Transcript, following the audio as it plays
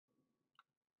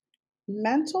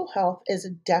Mental health is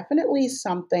definitely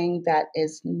something that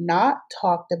is not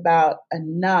talked about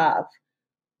enough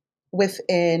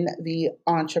within the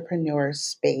entrepreneur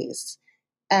space.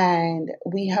 And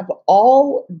we have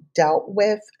all dealt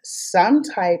with some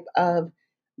type of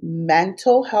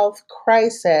mental health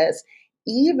crisis,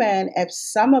 even if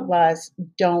some of us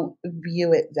don't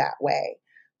view it that way.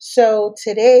 So,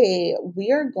 today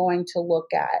we are going to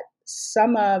look at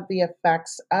some of the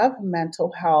effects of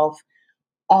mental health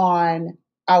on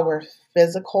our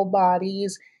physical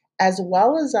bodies as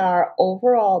well as our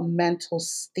overall mental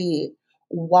state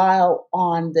while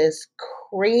on this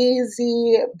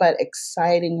crazy but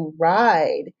exciting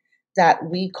ride that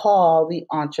we call the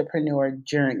entrepreneur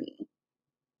journey.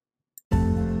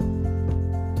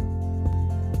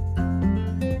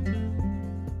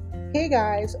 Hey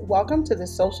guys, welcome to the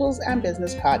Socials and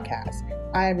Business Podcast.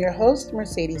 I am your host,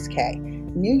 Mercedes K,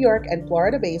 New York and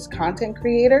Florida based content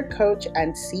creator, coach,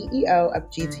 and CEO of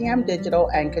GTM Digital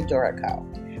and Kajora Co.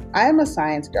 I am a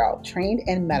science girl trained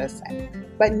in medicine,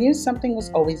 but knew something was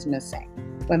always missing.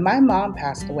 When my mom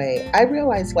passed away, I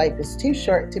realized life is too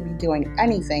short to be doing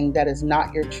anything that is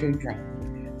not your true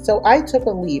dream. So I took a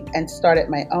leap and started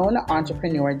my own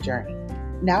entrepreneur journey.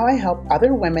 Now I help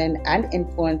other women and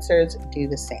influencers do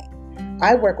the same.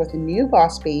 I work with new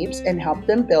boss babes and help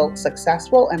them build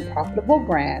successful and profitable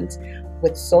brands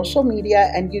with social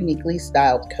media and uniquely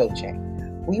styled coaching.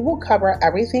 We will cover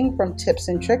everything from tips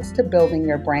and tricks to building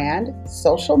your brand,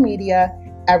 social media,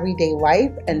 everyday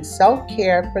life, and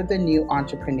self-care for the new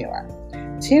entrepreneur.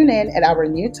 Tune in at our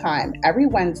new time every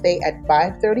Wednesday at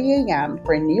 5:30 a.m.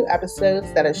 for new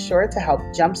episodes that are sure to help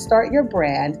jumpstart your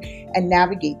brand and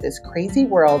navigate this crazy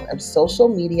world of social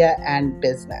media and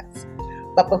business.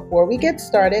 But before we get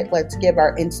started, let's give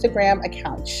our Instagram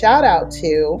account shout out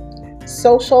to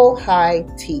Social High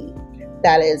Tea.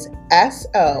 That is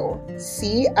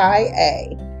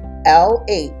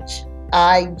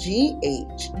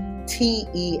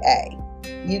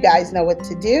SocialHighTea. You guys know what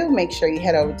to do. Make sure you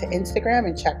head over to Instagram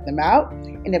and check them out.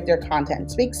 And if their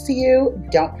content speaks to you,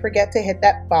 don't forget to hit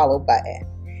that follow button.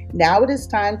 Now it is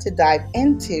time to dive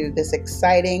into this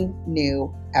exciting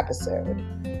new episode.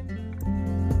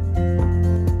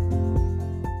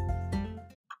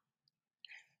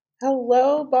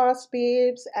 Hello, Boss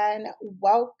Babes, and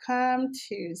welcome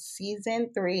to season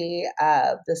 3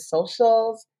 of the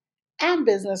Socials and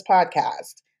Business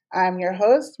Podcast. I'm your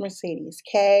host, Mercedes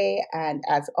K, and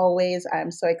as always, I'm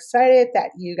so excited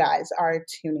that you guys are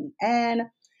tuning in.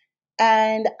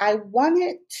 And I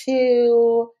wanted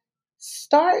to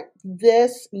start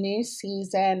this new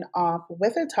season off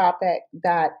with a topic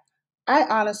that I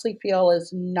honestly feel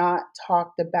is not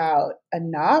talked about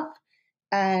enough,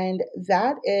 and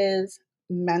that is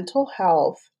mental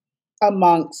health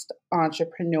amongst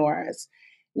entrepreneurs.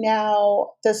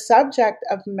 Now, the subject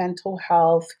of mental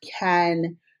health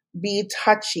can be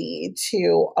touchy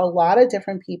to a lot of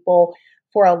different people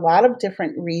for a lot of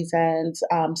different reasons.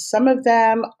 Some of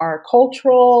them are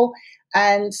cultural,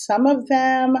 and some of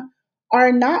them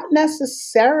are not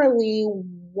necessarily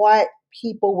what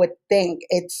people would think.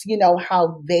 It's,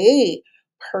 how they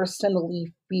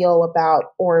personally feel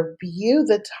about or view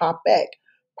the topic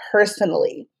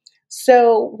personally.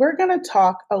 So, we're going to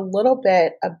talk a little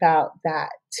bit about that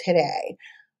today.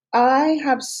 I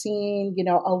have seen,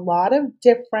 a lot of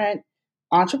different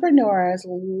entrepreneurs, a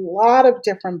lot of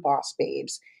different boss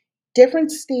babes,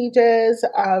 different stages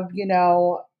of,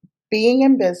 being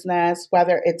in business,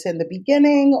 whether it's in the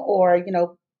beginning or,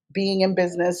 being in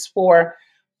business for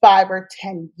 5 or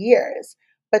 10 years.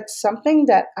 But something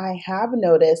that I have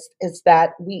noticed is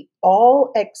that we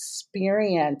all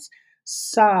experience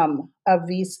some of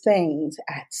these things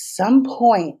at some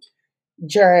point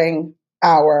during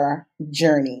our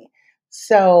journey.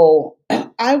 So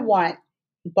I want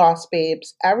boss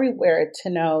babes everywhere to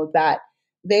know that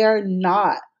they are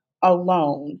not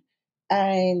alone.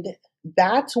 And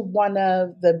that's one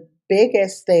of the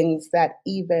biggest things that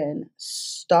even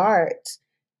starts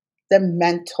the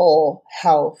mental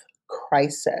health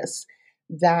crisis,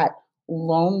 that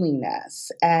loneliness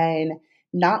and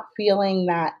not feeling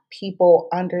that people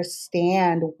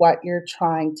understand what you're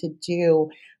trying to do,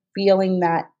 feeling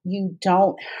that you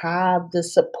don't have the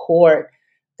support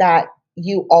that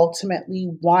you ultimately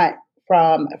want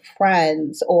from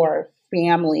friends or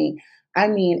family. I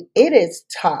mean, it is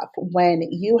tough when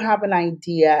you have an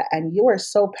idea and you are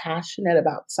so passionate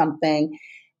about something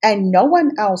and no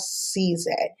one else sees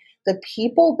it. The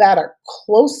people that are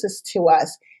closest to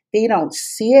us, they don't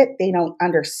see it, they don't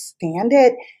understand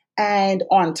it. And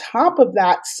on top of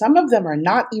that, some of them are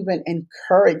not even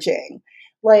encouraging.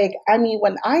 Like, I mean,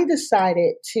 when I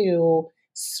decided to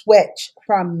switch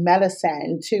from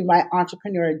medicine to my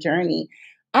entrepreneur journey,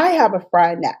 I have a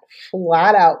friend that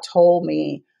flat out told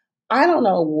me, I don't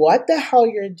know what the hell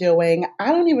you're doing.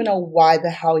 I don't even know why the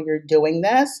hell you're doing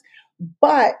this.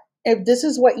 But if this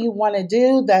is what you want to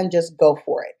do, then just go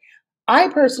for it. I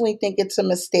personally think it's a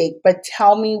mistake, but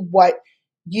tell me what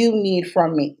you need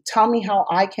from me. Tell me how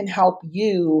I can help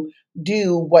you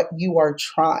do what you are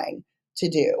trying to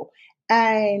do.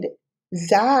 And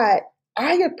that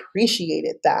I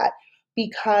appreciated that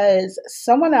because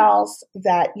someone else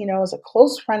that, is a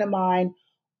close friend of mine,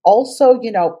 also,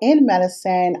 in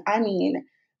medicine, I mean,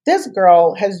 this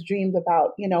girl has dreamed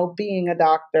about, being a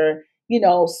doctor,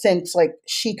 since like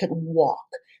she could walk.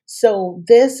 So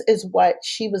this is what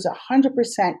she was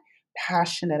 100%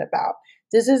 passionate about.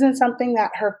 This isn't something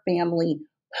that her family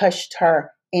pushed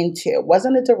her into. It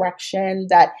wasn't a direction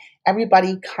that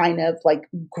everybody kind of like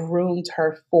groomed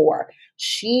her for.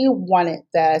 She wanted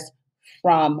this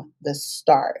from the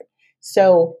start.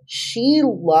 So she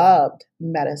loved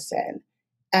medicine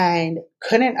and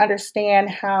couldn't understand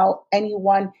how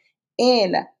anyone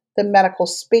in the medical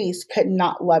space could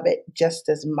not love it just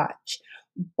as much.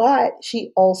 But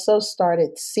she also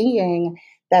started seeing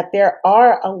that there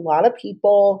are a lot of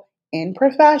people in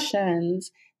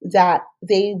professions that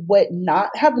they would not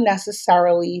have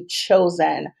necessarily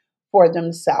chosen for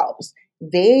themselves.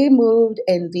 They moved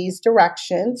in these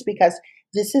directions because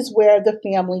this is where the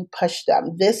family pushed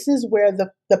them. This is where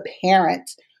the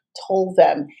parents told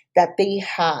them that they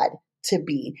had to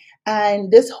be.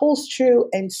 And this holds true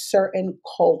in certain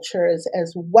cultures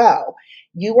as well.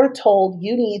 You were told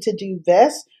you need to do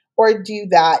this or do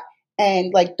that.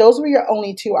 And like those were your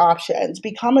only two options: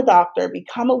 become a doctor,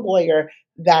 become a lawyer.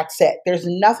 That's it. There's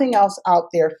nothing else out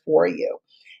there for you.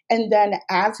 And then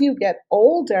as you get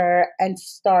older and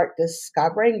start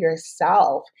discovering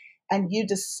yourself, and you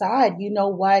decide, you know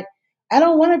what? I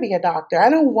don't want to be a doctor. I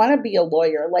don't want to be a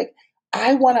lawyer. Like,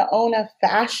 I want to own a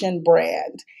fashion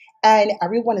brand. And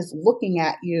everyone is looking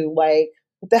at you like,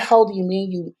 what the hell do you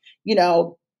mean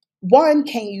one,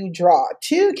 can you draw?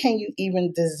 Two, can you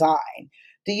even design?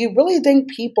 Do you really think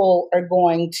people are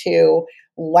going to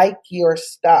like your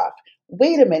stuff?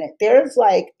 Wait a minute. There's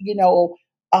like,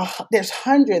 there's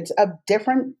hundreds of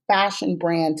different fashion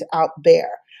brands out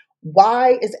there.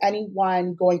 Why is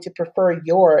anyone going to prefer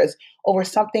yours over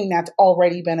something that's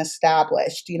already been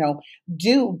established?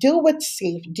 Do what's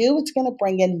safe, do what's going to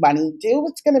bring in money, do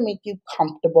what's going to make you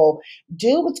comfortable,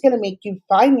 do what's going to make you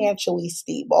financially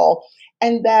stable.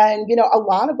 And then, a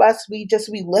lot of us, we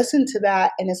listen to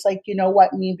that and it's like, you know what,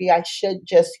 maybe I should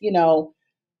just,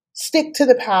 stick to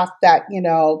the path that,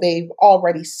 they've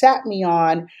already set me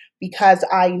on because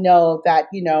I know that,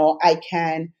 I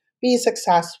can be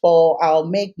successful, I'll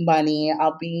make money,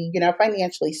 I'll be,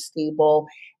 financially stable.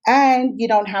 And you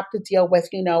don't have to deal with,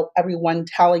 everyone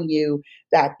telling you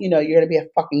that, you're going to be a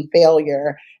fucking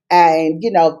failure. And,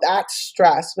 that's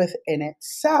stress within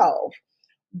itself.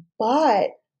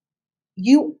 But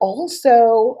you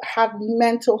also have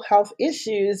mental health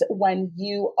issues when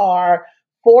you are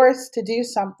forced to do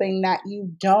something that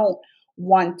you don't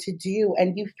want to do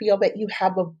and you feel that you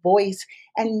have a voice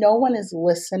and no one is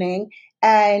listening,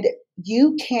 and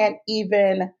you can't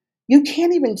even you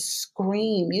can't even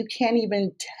scream, you can't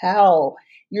even tell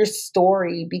your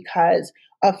story because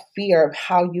of fear of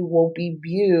how you will be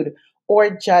viewed or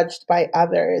judged by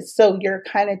others. So you're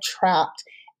kind of trapped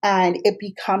and it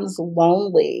becomes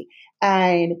lonely.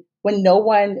 And when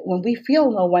we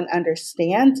feel no one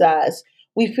understands us,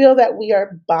 we feel that we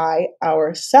are by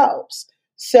ourselves.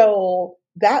 So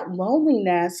that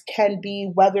loneliness can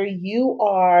be whether you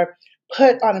are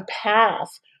put on a path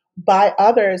by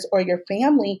others or your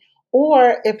family,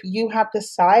 or if you have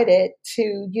decided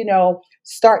to,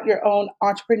 start your own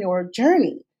entrepreneur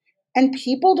journey. And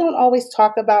people don't always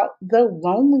talk about the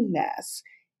loneliness.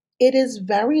 It is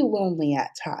very lonely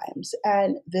at times.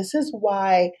 And this is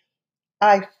why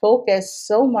I focus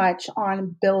so much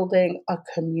on building a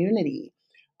community.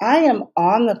 I am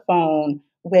on the phone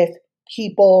with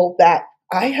people that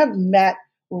I have met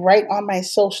right on my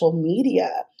social media.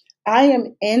 I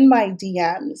am in my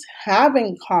DMs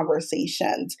having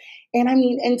conversations.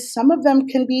 And some of them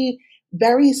can be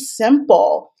very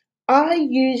simple. I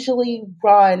usually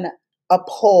run a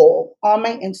poll on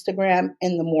my Instagram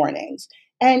in the mornings.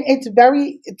 And it's a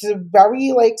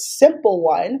very like simple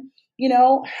one.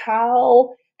 How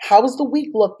is the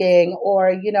week looking,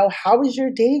 or how is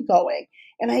your day going?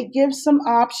 And I give some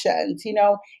options.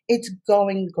 It's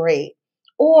going great,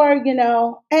 or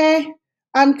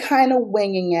I'm kind of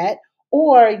winging it,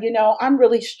 or I'm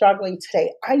really struggling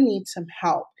today, I need some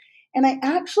help. And I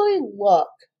actually look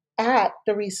at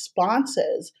the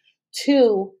responses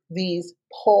to these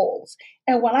polls.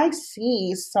 And when I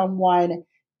see someone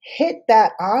hit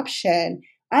that option,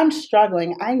 I'm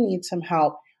struggling. I need some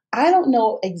help. I don't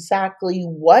know exactly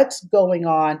what's going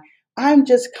on. I'm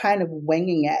just kind of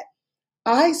winging it.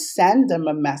 I send them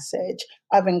a message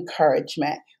of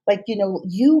encouragement. Like,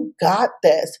 you got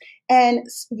this. And,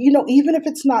 even if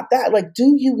it's not that, like,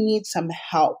 do you need some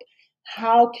help?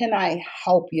 How can I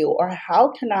help you? Or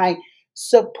how can I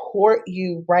support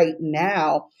you right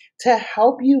now to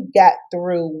help you get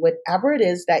through whatever it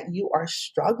is that you are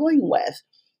struggling with?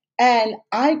 And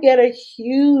I get a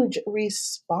huge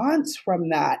response from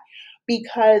that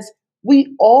because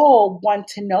we all want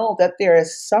to know that there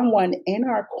is someone in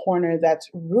our corner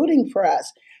that's rooting for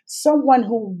us, someone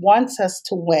who wants us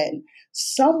to win,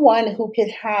 someone who could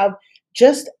have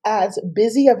just as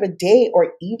busy of a day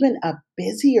or even a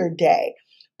busier day,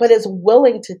 but is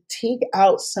willing to take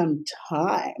out some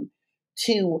time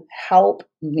to help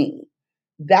me.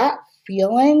 That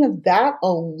feeling, that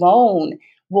alone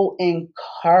will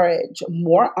encourage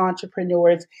more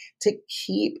entrepreneurs to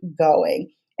keep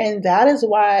going. And that is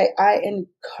why I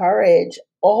encourage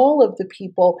all of the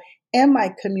people in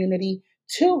my community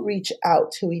to reach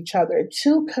out to each other,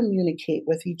 to communicate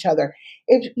with each other.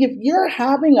 If you're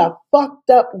having a fucked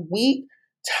up week,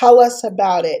 tell us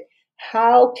about it.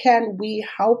 How can we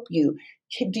help you?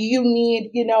 Do you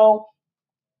need,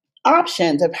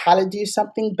 options of how to do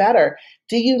something better?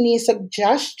 Do you need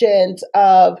suggestions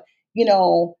of,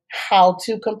 how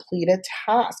to complete a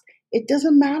task? It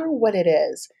doesn't matter what it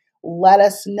is. Let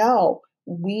us know.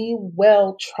 We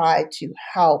will try to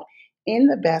help in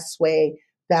the best way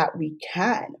that we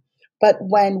can. But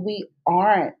when we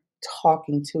aren't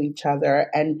talking to each other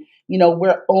and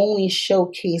we're only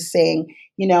showcasing,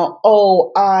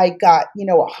 oh, I got,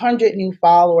 100 new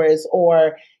followers,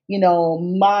 or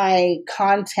my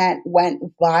content went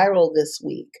viral this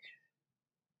week.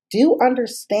 Do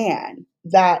understand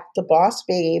that the boss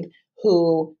babe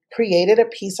who created a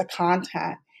piece of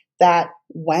content that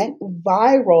went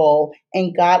viral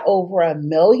and got over 1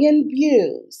 million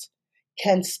views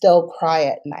can still cry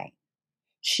at night.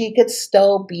 She could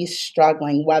still be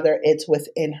struggling, whether it's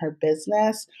within her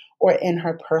business or in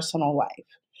her personal life.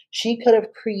 She could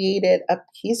have created a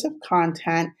piece of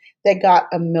content that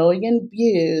got 1 million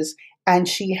views, and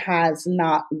she has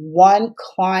not one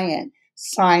client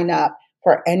sign up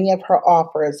for any of her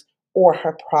offers or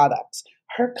her products.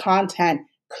 Her content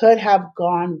could have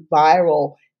gone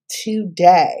viral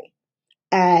today,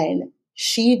 and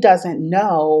she doesn't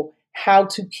know how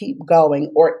to keep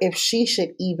going or if she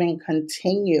should even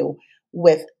continue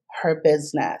with her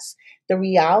business. The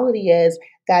reality is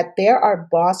that there are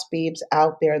boss babes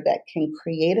out there that can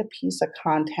create a piece of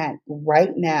content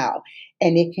right now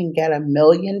and it can get 1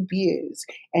 million views,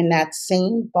 and that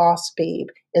same boss babe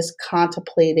is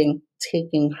contemplating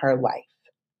taking her life.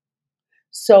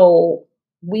 So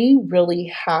we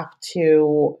really have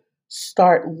to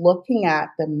start looking at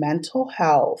the mental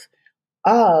health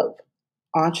of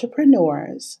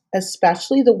entrepreneurs,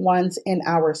 especially the ones in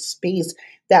our space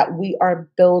that we are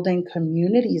building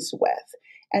communities with.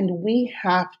 And we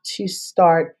have to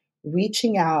start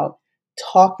reaching out,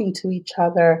 talking to each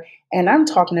other. And I'm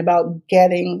talking about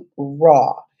getting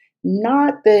raw,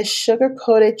 not this sugar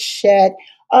coated shit.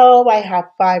 Oh, I have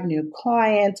 5 new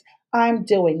clients. I'm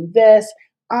doing this.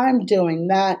 I'm doing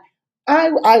that.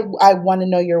 I want to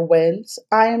know your wins.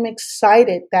 I am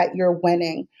excited that you're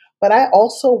winning, but I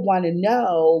also want to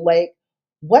know, like,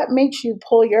 what makes you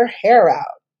pull your hair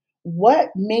out?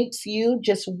 What makes you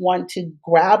just want to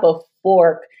grab a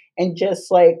fork and just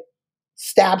like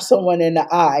stab someone in the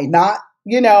eye? Not,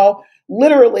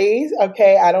 literally,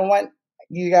 okay? I don't want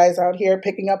you guys out here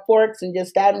picking up forks and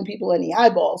just stabbing people in the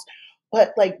eyeballs.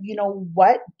 But like,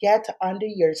 what gets under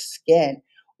your skin?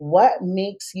 What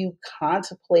makes you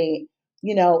contemplate,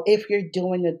 if you're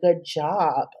doing a good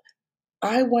job?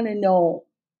 I want to know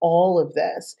all of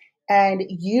this. And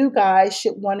you guys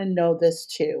should want to know this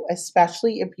too,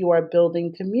 especially if you are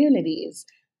building communities.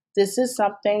 This is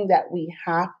something that we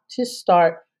have to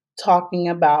start talking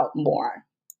about more.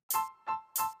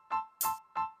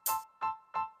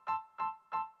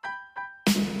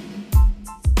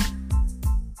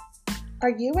 Are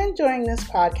you enjoying this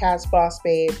podcast, Boss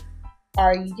Babe?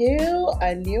 Are you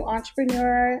a new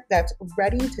entrepreneur that's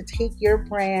ready to take your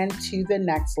brand to the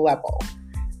next level?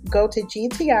 Go to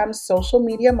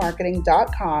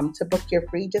gtmsocialmediamarketing.com to book your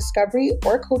free discovery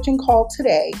or coaching call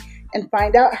today and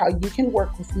find out how you can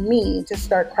work with me to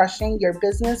start crushing your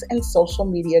business and social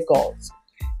media goals.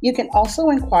 You can also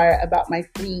inquire about my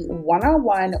free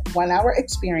one-on-one 1-hour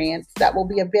experience that will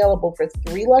be available for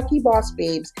 3 lucky boss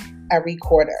babes every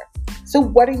quarter. So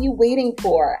what are you waiting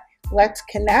for? Let's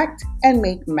connect and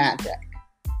make magic.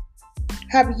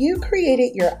 Have you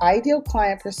created your ideal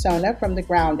client persona from the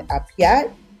ground up yet?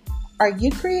 Are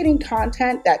you creating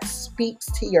content that speaks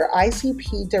to your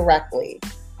ICP directly?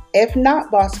 If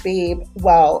not, Boss Babe,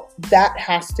 well, that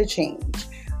has to change.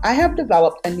 I have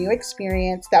developed a new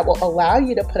experience that will allow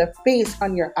you to put a face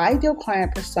on your ideal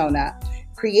client persona,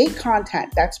 create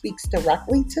content that speaks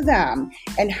directly to them,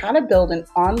 and how to build an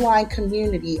online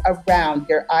community around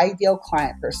your ideal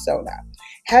client persona.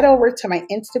 Head over to my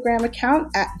Instagram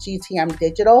account at GTM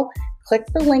Digital. Click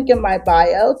the link in my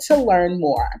bio to learn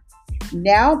more.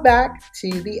 Now back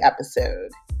to the episode.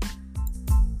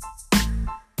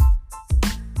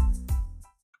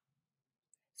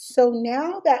 So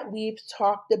now that we've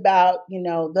talked about,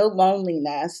 the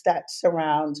loneliness that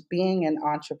surrounds being an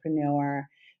entrepreneur,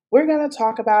 we're going to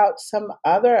talk about some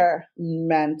other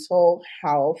mental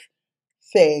health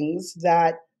things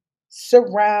that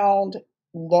surround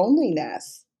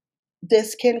loneliness.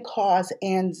 This can cause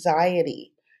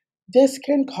anxiety. This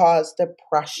can cause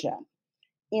depression.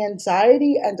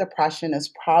 Anxiety and depression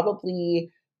is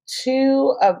probably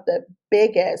two of the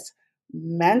biggest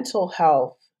mental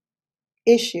health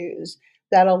issues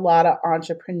that a lot of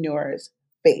entrepreneurs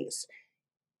face.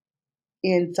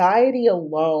 Anxiety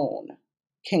alone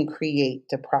can create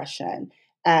depression,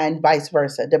 and vice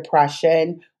versa.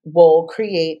 Depression will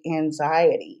create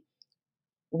anxiety.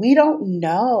 We don't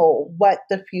know what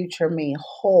the future may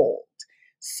hold.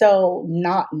 So,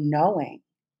 not knowing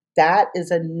that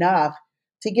is enough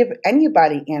to give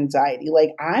anybody anxiety.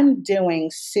 Like, I'm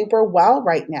doing super well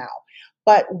right now,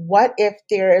 but what if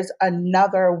there's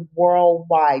another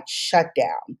worldwide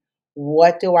shutdown?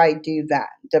 What do I do then,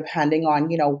 depending on,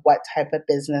 what type of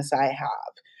business I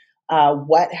have?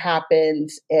 What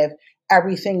happens if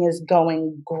everything is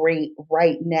going great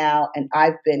right now and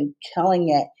I've been killing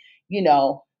it, you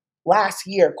know, last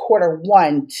year, quarter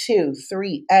one, two,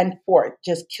 three, and four,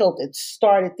 just killed it,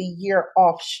 started the year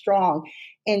off strong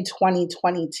in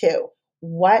 2022.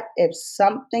 What if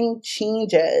something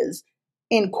changes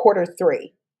in quarter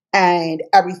three and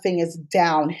everything is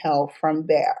downhill from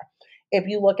there? If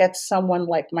you look at someone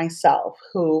like myself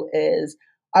who is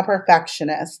a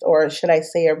perfectionist, or should I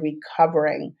say a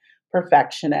recovering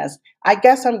perfectionist? I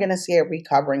guess I'm going to say a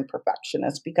recovering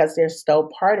perfectionist because there's still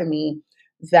part of me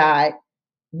that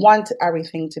wants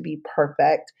everything to be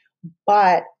perfect,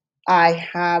 but I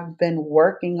have been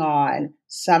working on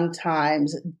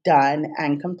sometimes done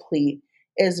and complete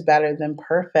is better than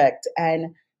perfect,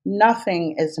 and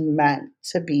nothing is meant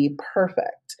to be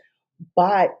perfect.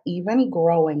 But even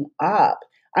growing up,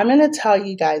 I'm going to tell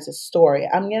you guys a story.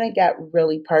 I'm going to get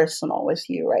really personal with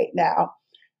you right now.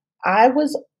 I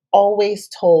was always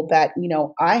told that,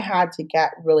 I had to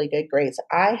get really good grades.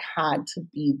 I had to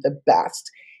be the best.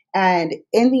 And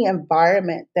in the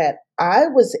environment that I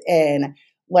was in,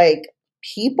 like,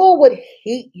 people would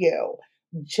hate you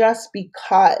just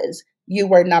because you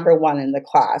were number one in the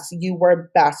class. You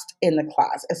were best in the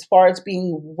class as far as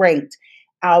being ranked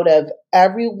out of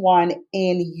everyone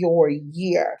in your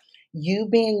year. You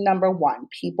being number one,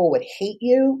 people would hate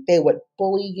you, they would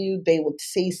bully you, they would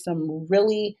say some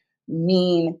really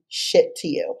mean shit to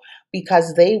you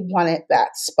because they wanted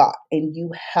that spot and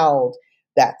you held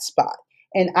that spot.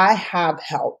 And I have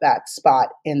held that spot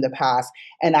in the past,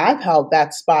 and I've held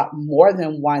that spot more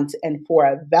than once and for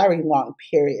a very long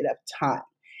period of time.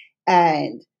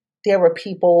 And there were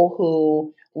people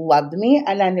who loved me,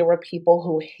 and then there were people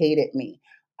who hated me.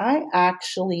 I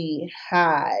actually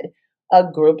had a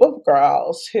group of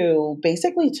girls who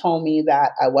basically told me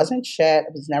that I wasn't shit,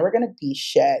 I was never going to be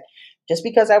shit. Just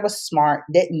because I was smart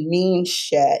didn't mean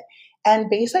shit. And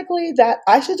basically, that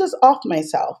I should just off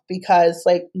myself because,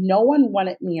 like, no one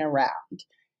wanted me around.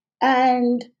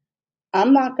 And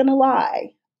I'm not going to lie,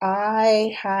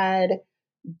 I had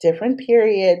different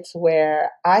periods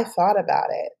where I thought about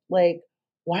it. Like,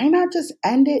 why not just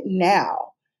end it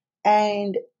now?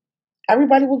 And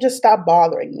everybody will just stop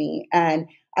bothering me. And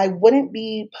I wouldn't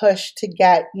be pushed to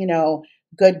get,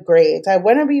 good grades. I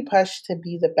wouldn't be pushed to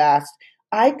be the best.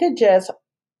 I could just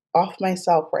off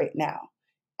myself right now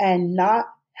and not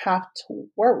have to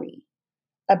worry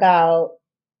about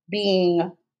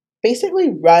being basically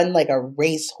run like a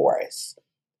racehorse.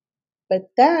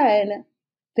 But then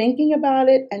thinking about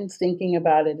it and thinking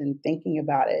about it and thinking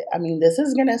about it, I mean, this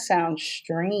is going to sound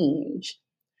strange.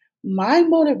 My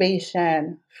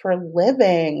motivation for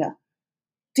living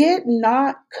did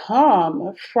not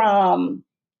come from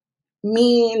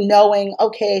me knowing,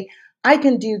 okay, I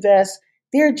can do this.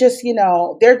 They're just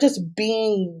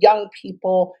being young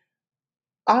people.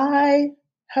 I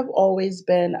have always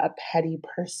been a petty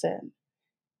person.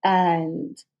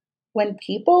 And When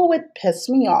people would piss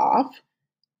me off,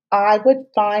 I would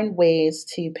find ways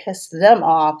to piss them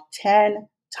off 10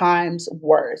 times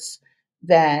worse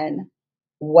than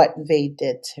what they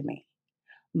did to me.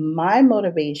 My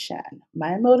motivation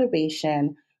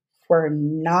for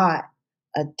not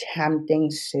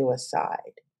attempting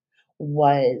suicide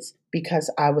was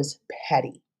because I was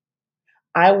petty.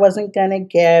 I wasn't going to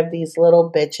give these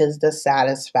little bitches the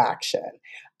satisfaction.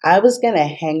 I was going to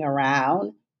hang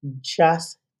around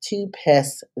just to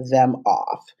piss them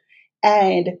off.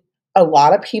 And a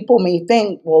lot of people may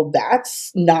think, well,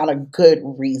 that's not a good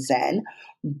reason.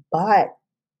 But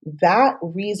that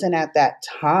reason at that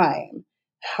time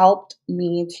helped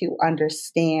me to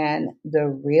understand the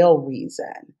real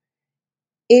reason.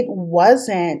 It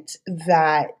wasn't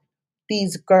that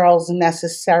these girls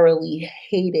necessarily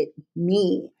hated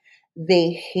me.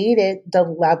 They hated the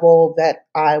level that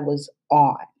I was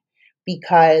on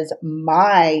because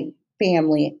my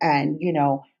family and,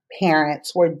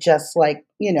 parents were just like,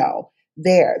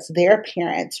 theirs. Their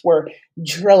parents were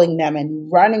drilling them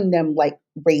and running them like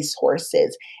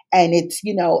racehorses. And it's,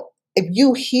 if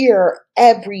you hear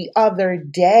every other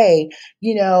day,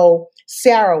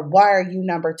 Sarah, why are you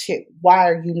number two? Why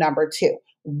are you number two?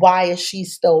 Why is she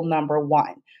still number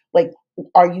one? Like,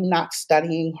 are you not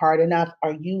studying hard enough?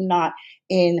 Are you not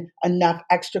in enough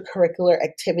extracurricular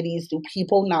activities? Do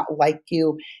people not like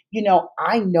you?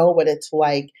 I know what it's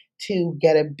like to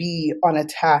get a B on a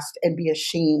test and be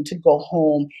ashamed to go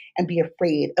home and be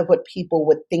afraid of what people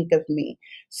would think of me.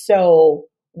 So,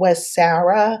 was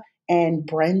Sarah and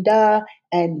Brenda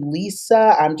and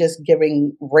Lisa, I'm just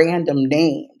giving random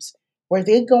names, were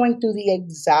they going through the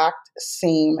exact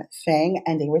same thing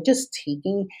and they were just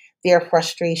taking their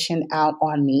frustration out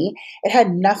on me? It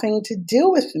had nothing to do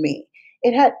with me.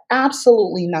 It had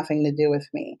absolutely nothing to do with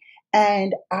me.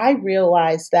 And I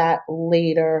realized that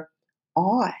later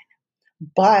on.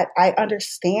 But I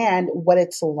understand what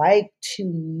it's like to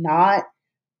not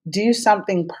do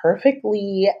something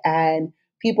perfectly and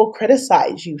people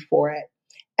criticize you for it.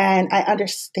 And I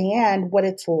understand what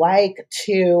it's like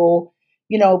to,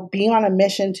 be on a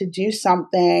mission to do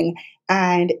something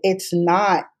and it's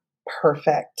not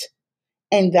perfect,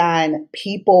 and then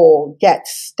people get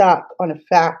stuck on a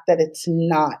fact that it's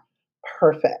not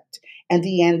perfect and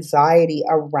the anxiety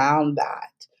around that.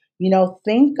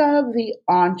 Think of the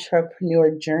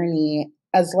entrepreneur journey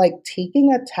as like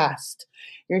taking a test.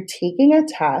 You're taking a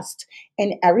test,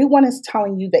 and everyone is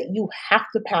telling you that you have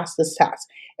to pass this test.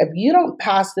 If you don't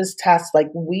pass this test, like,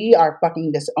 we are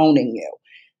fucking disowning you.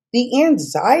 The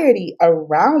anxiety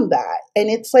around that. And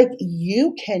it's like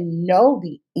you can know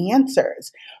the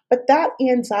answers, but that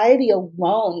anxiety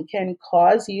alone can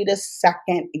cause you to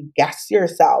second guess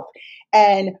yourself.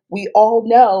 And we all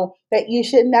know that you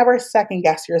should never second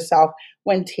guess yourself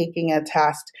when taking a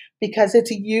test because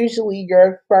it's usually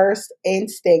your first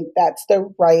instinct that's the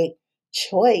right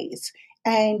choice.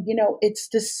 And, it's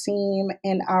the same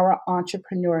in our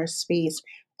entrepreneur space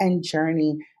and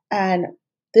journey. And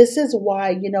this is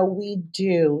why, we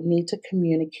do need to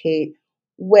communicate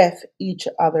with each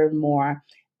other more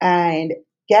and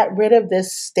get rid of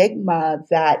this stigma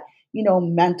that,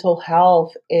 mental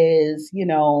health is,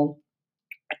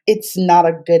 it's not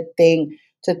a good thing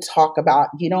to talk about.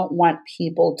 You don't want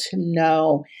people to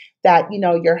know that,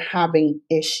 you're having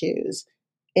issues.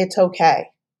 It's okay.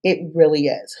 It really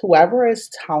is. Whoever is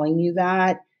telling you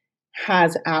that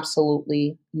has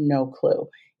absolutely no clue.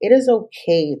 It is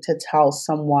okay to tell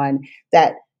someone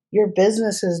that your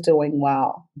business is doing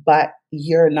well, but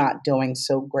you're not doing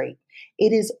so great.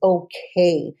 It is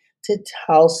okay to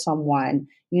tell someone,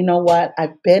 you know what,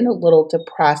 I've been a little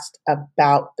depressed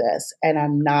about this and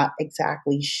I'm not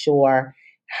exactly sure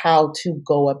how to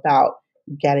go about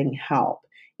getting help.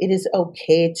 It is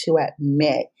okay to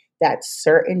admit that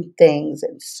certain things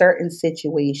and certain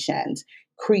situations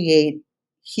create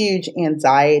huge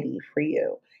anxiety for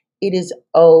you. It is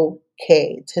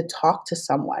okay to talk to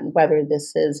someone, whether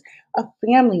this is a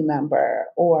family member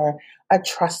or a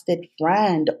trusted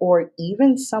friend or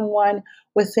even someone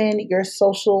within your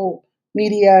social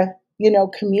media,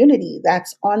 community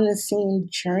that's on the same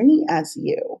journey as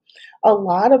you. A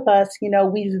lot of us,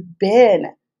 we've been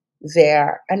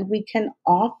there and we can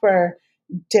offer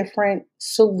different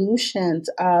solutions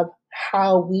of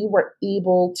how we were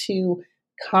able to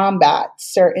combat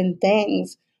certain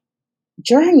things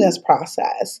during this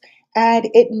process. And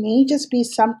it may just be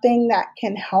something that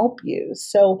can help you.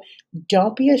 So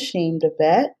don't be ashamed of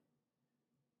it.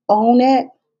 Own it,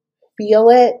 feel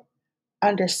it,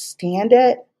 understand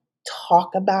it,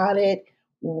 talk about it,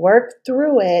 work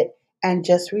through it, and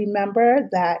just remember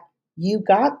that You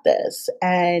got this.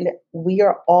 And we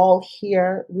are all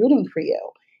here rooting for you.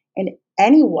 And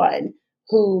anyone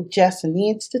who just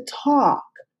needs to talk,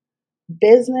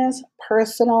 business,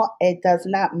 personal, it does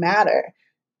not matter.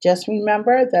 Just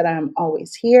remember that I'm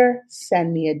always here.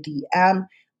 Send me a DM.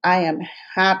 I am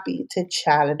happy to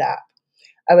chat it up.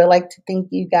 I would like to thank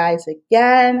you guys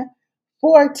again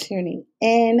for tuning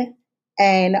in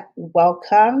and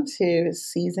welcome to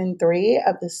season 3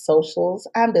 of the Socials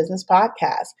and Business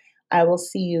Podcast. I will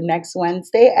see you next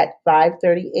Wednesday at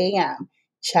 5:30 a.m.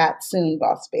 Chat soon,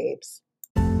 boss babes.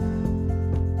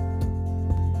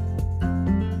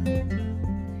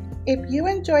 If you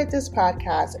enjoyed this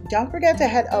podcast, don't forget to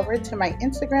head over to my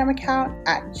Instagram account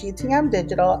at GTM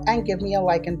Digital and give me a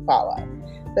like and follow.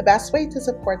 The best way to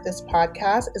support this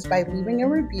podcast is by leaving a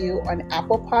review on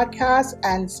Apple Podcasts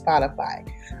and Spotify.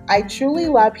 I truly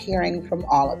love hearing from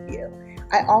all of you.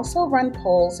 I also run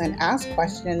polls and ask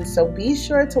questions, so be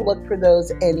sure to look for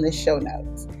those in the show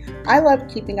notes. I love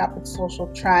keeping up with social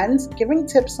trends, giving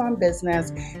tips on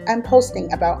business, and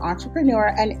posting about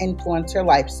entrepreneur and influencer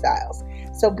lifestyles.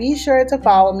 So be sure to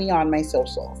follow me on my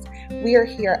socials. We are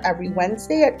here every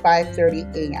Wednesday at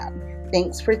 5:30 a.m.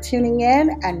 Thanks for tuning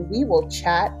in, and we will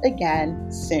chat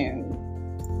again soon.